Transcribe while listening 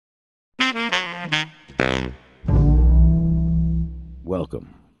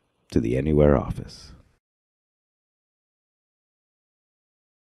Welcome to the Anywhere office.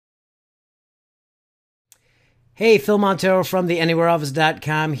 Hey, Phil Montero from the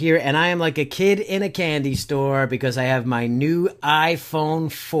anywhereoffice.com here, and I am like a kid in a candy store because I have my new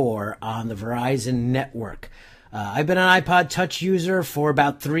iPhone 4 on the Verizon network. I've been an iPod Touch user for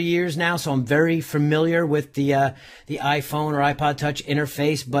about 3 years now, so I'm very familiar with the iPhone or iPod Touch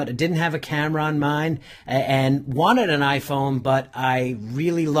interface, but I didn't have a camera on mine and wanted an iPhone, but I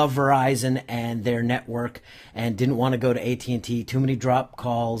really love Verizon and their network and didn't want to go to at&t. Too many drop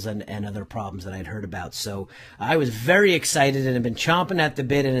calls and other problems that I'd heard about. So I was very excited and have been chomping at the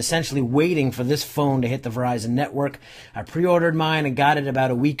bit and essentially waiting for this phone to hit the Verizon network. I pre-ordered mine and got it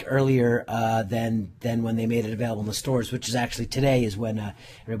about a week earlier than when they made it available in the stores, which is actually today is when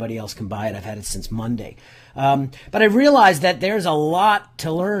everybody else can buy it. I've had it since Monday. But I realized that there's a lot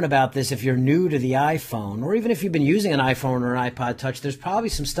to learn about this if you're new to the iPhone, or even if you've been using an iPhone or an iPod Touch. There's probably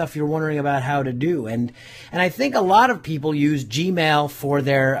some stuff you're wondering about how to do, and I think a lot of people use Gmail for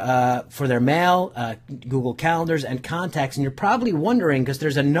their mail, Google Calendars, and contacts, and you're probably wondering because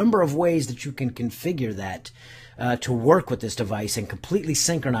there's a number of ways that you can configure that to work with this device and completely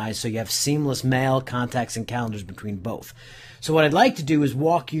synchronize so you have seamless mail, contacts, and calendars between both. So what I'd like to do is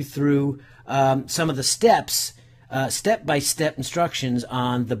walk you through some of the steps, step-by-step instructions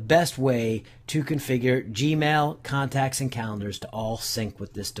on the best way to configure Gmail, contacts, and calendars to all sync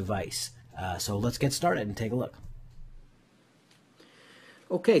with this device. So let's get started and take a look.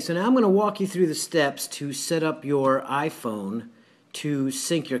 Okay, so now I'm going to walk you through the steps to set up your iPhone to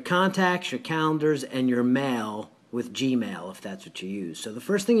sync your contacts, your calendars, and your mail with Gmail, if that's what you use. So the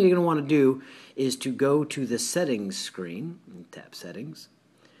first thing you're going to want to do is to go to the settings screen, and tap settings.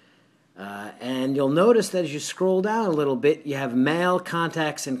 And you'll notice that as you scroll down a little bit, you have mail,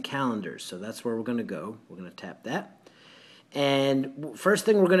 contacts, and calendars. So that's where we're going to go. We're going to tap that. And first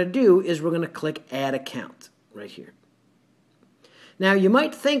thing we're going to do is we're going to click Add Account right here. Now, you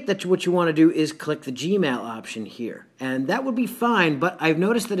might think that what you want to do is click the Gmail option here, and that would be fine, but I've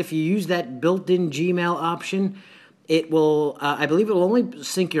noticed that if you use that built-in Gmail option, it will, I believe it will only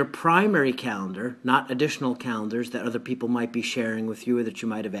sync your primary calendar, not additional calendars that other people might be sharing with you or that you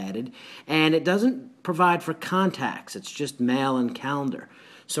might have added, and it doesn't provide for contacts. It's just mail and calendar.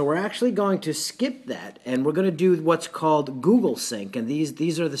 So we're actually going to skip that, and we're going to do what's called Google Sync, and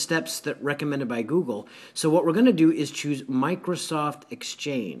these are the steps that recommended by Google. So what we're going to do is choose Microsoft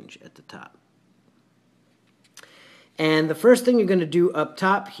Exchange at the top. And the first thing you're going to do up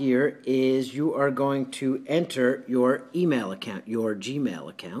top here is you are going to enter your email account, your Gmail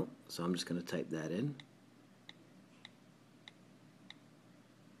account. So I'm just going to type that in.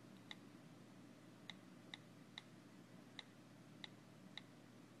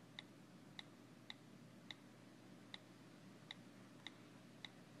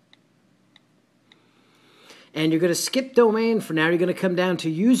 And you're going to skip domain for now. You're going to come down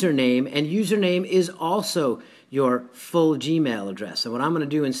to username, and username is also your full Gmail address. So what I'm going to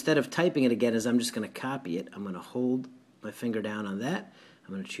do instead of typing it again is I'm just going to copy it. I'm going to hold my finger down on that.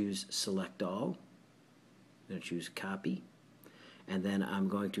 I'm going to choose Select All. I'm going to choose Copy. And then I'm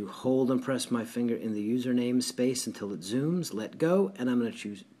going to hold and press my finger in the username space until it zooms, let go, and I'm going to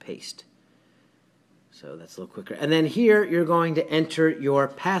choose Paste. So that's a little quicker. And then here, you're going to enter your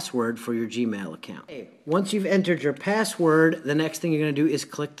password for your Gmail account. Once you've entered your password, the next thing you're going to do is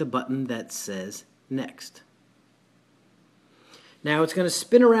click the button that says Next. Now, it's going to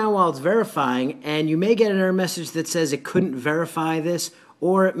spin around while it's verifying, and you may get an error message that says it couldn't verify this,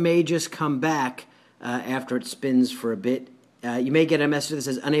 or it may just come back after it spins for a bit. You may get a message that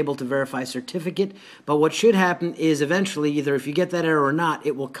says unable to verify certificate, but what should happen is eventually, either if you get that error or not,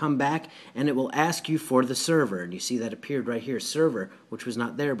 it will come back and it will ask you for the server. And you see that appeared right here, server, which was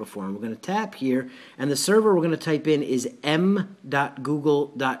not there before. And we're going to tap here, and the server we're going to type in is m.google.com.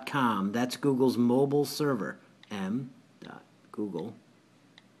 That's Google's mobile server, m.google.com.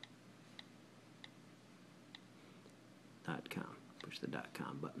 Push the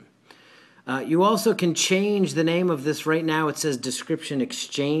 .com button. You also can change the name of this. Right now it says Description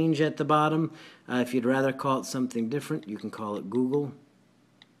Exchange at the bottom. If you'd rather call it something different, you can call it Google,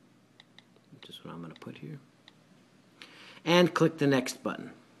 which is what I'm going to put here. And click the Next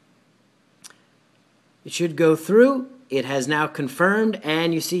button. It should go through. It has now confirmed,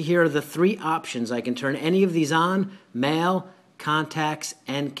 and you see here are the three options. I can turn any of these on: mail, contacts,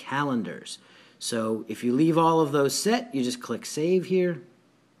 and calendars. So if you leave all of those set, you just click Save here.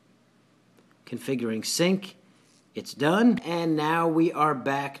 Configuring sync. It's done, and now we are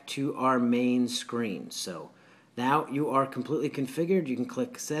back to our main screen. So now you are completely configured. You can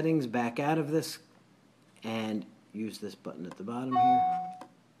click Settings, back out of this, and use this button at the bottom here.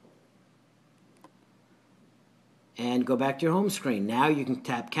 And go back to your home screen. Now you can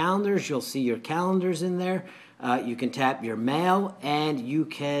tap calendars. You'll see your calendars in there. You can tap your mail, and you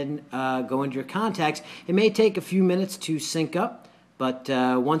can go into your contacts. It may take a few minutes to sync up, but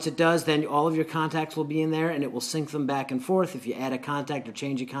once it does, then all of your contacts will be in there, and it will sync them back and forth. If you add a contact or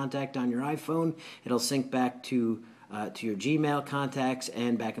change a contact on your iPhone, it'll sync back to your Gmail contacts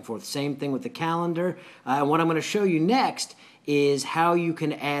and back and forth. Same thing with the calendar. And what I'm going to show you next is how you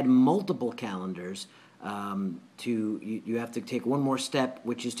can add multiple calendars. You have to take one more step,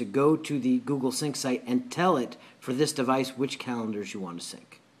 which is to go to the Google Sync site and tell it for this device which calendars you want to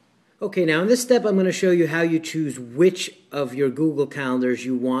sync. Okay, now in this step I'm going to show you how you choose which of your Google calendars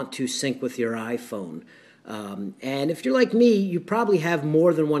you want to sync with your iPhone. And if you're like me, you probably have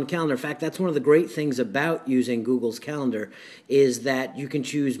more than one calendar. In fact, that's one of the great things about using Google's calendar is that you can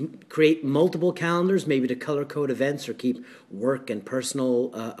create multiple calendars, maybe to color code events or keep work and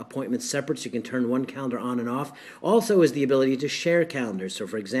personal appointments separate, so you can turn one calendar on and off. Also is the ability to share calendars. So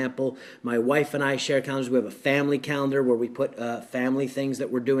for example, my wife and I share calendars. We have a family calendar where we put family things that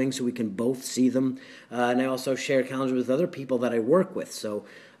we're doing so we can both see them. And I also share calendars with other people that I work with. So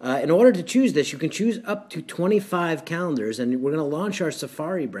in order to choose this, you can choose up to 25 calendars, and we're going to launch our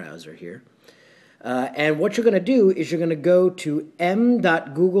Safari browser here. And what you're going to do is you're going to go to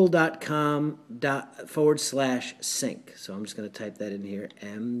m.google.com/sync. So I'm just going to type that in here,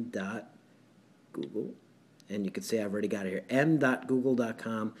 m.google, and you can see I've already got it here,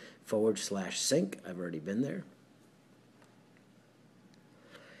 m.google.com/sync. I've already been there.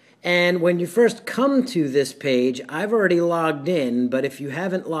 And when you first come to this page, I've already logged in, but if you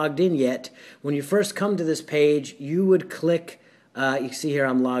haven't logged in yet, when you first come to this page, you would click, you can see here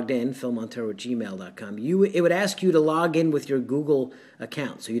I'm logged in, philmontero@gmail.com. It would ask you to log in with your Google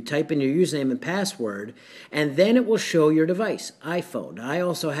account. So you type in your username and password, and then it will show your device, iPhone. I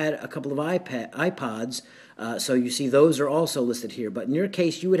also had a couple of iPods, so you see those are also listed here. But in your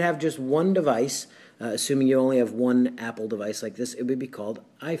case, you would have just one device. Assuming you only have one Apple device like this, it would be called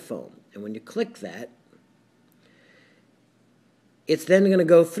iPhone. And when you click that, it's then going to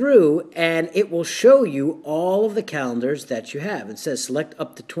go through and it will show you all of the calendars that you have. It says select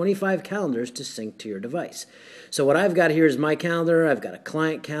up to 25 calendars to sync to your device. So what I've got here is my calendar. I've got a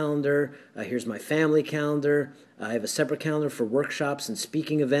client calendar. Here's my family calendar. I have a separate calendar for workshops and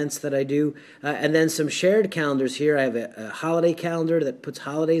speaking events that I do. And then some shared calendars here. I have a holiday calendar that puts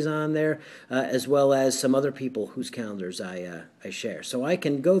holidays on there, as well as some other people whose calendars I share. So I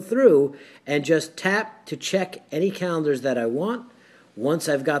can go through and just tap to check any calendars that I want. Once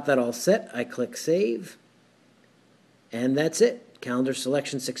I've got that all set, I click Save, and that's it. Calendar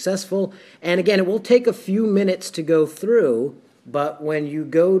selection successful. And again, it will take a few minutes to go through, but when you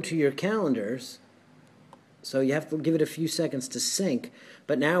go to your calendars, so you have to give it a few seconds to sync.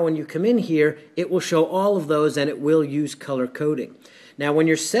 But now when you come in here, it will show all of those and it will use color coding. Now when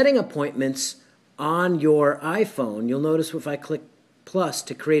you're setting appointments on your iPhone, you'll notice if I click plus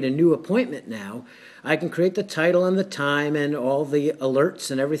to create a new appointment now, I can create the title and the time and all the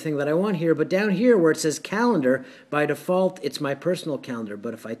alerts and everything that I want here. But down here where it says calendar, by default, it's my personal calendar.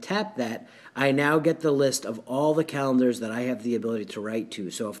 But if I tap that, I now get the list of all the calendars that I have the ability to write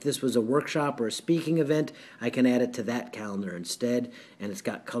to. So if this was a workshop or a speaking event, I can add it to that calendar instead. And it's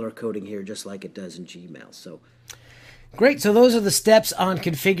got color coding here just like it does in Gmail. So great. So those are the steps on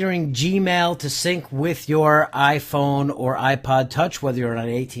configuring Gmail to sync with your iPhone or iPod Touch, whether you're on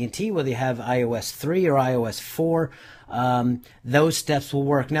AT&T, whether you have iOS 3 or iOS 4. Those steps will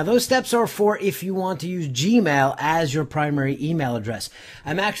work. Now, those steps are for if you want to use Gmail as your primary email address.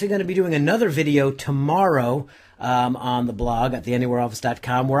 I'm actually going to be doing another video tomorrow on the blog at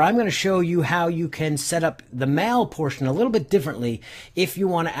theanywhereoffice.com, where I'm going to show you how you can set up the mail portion a little bit differently if you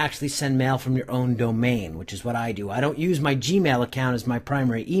want to actually send mail from your own domain, which is what I do. I don't use my Gmail account as my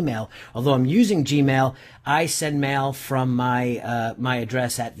primary email. Although I'm using Gmail, I send mail from my my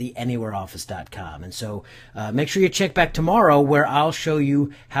address at theanywhereoffice.com. And so make sure you check back tomorrow, where I'll show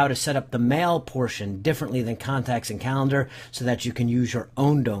you how to set up the mail portion differently than contacts and calendar so that you can use your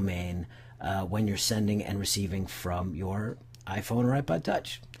own domain when you're sending and receiving from your iPhone or iPod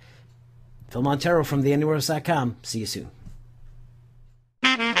Touch. Phil Montero from theanywhereoffice.com. See you soon.